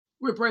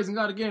We're praising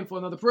God again for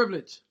another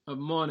privilege of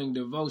morning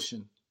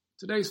devotion.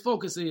 Today's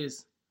focus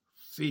is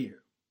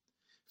fear.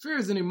 Fear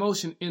is an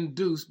emotion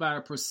induced by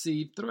a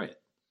perceived threat.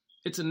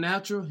 It's a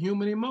natural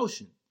human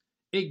emotion.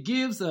 It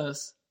gives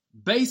us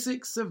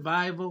basic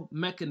survival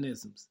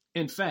mechanisms.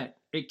 In fact,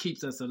 it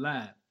keeps us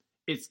alive.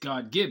 It's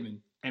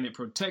God-given and it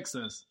protects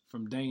us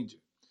from danger.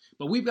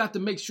 But we've got to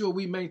make sure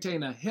we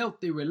maintain a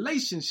healthy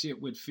relationship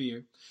with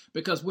fear,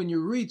 because when you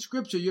read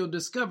scripture, you'll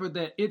discover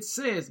that it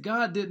says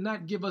God did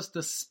not give us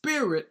the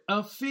spirit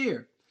of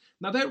fear.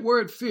 Now, that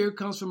word fear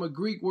comes from a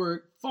Greek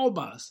word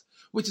phobos,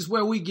 which is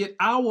where we get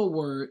our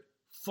word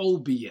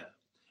phobia.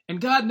 And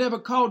God never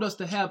called us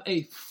to have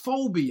a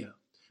phobia.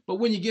 But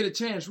when you get a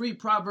chance, read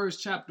Proverbs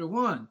chapter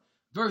 1.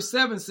 Verse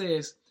 7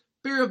 says,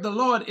 "Fear of the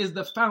Lord is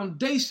the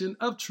foundation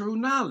of true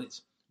knowledge,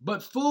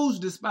 but fools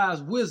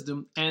despise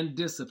wisdom and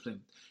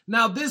discipline."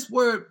 Now, this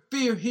word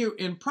fear here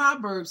in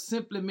Proverbs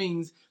simply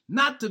means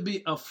not to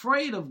be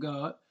afraid of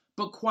God,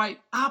 but quite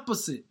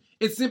opposite.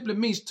 It simply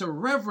means to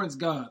reverence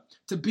God,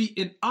 to be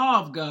in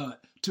awe of God,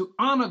 to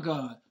honor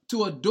God,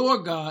 to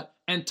adore God,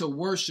 and to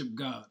worship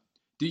God.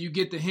 Do you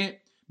get the hint?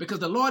 Because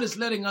the Lord is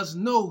letting us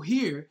know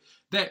here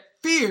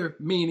that fear,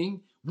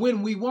 meaning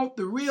when we want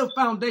the real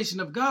foundation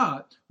of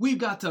God, we've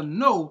got to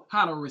know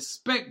how to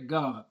respect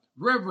God,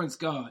 reverence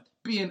God,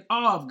 be in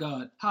awe of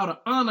God, how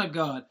to honor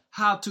God,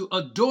 how to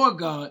adore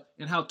God,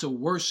 and how to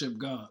worship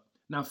God.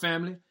 Now,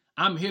 family,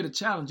 I'm here to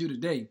challenge you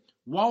today.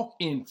 Walk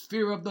in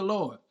fear of the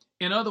Lord.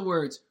 In other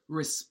words,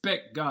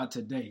 respect God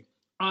today.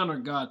 Honor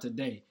God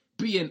today.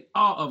 Be in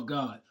awe of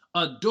God.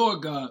 Adore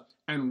God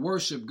and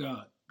worship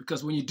God.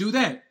 Because when you do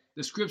that,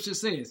 the scripture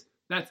says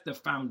that's the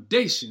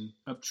foundation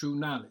of true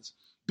knowledge.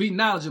 Be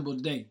knowledgeable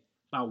today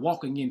by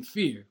walking in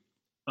fear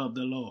of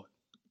the Lord.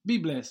 Be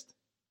blessed.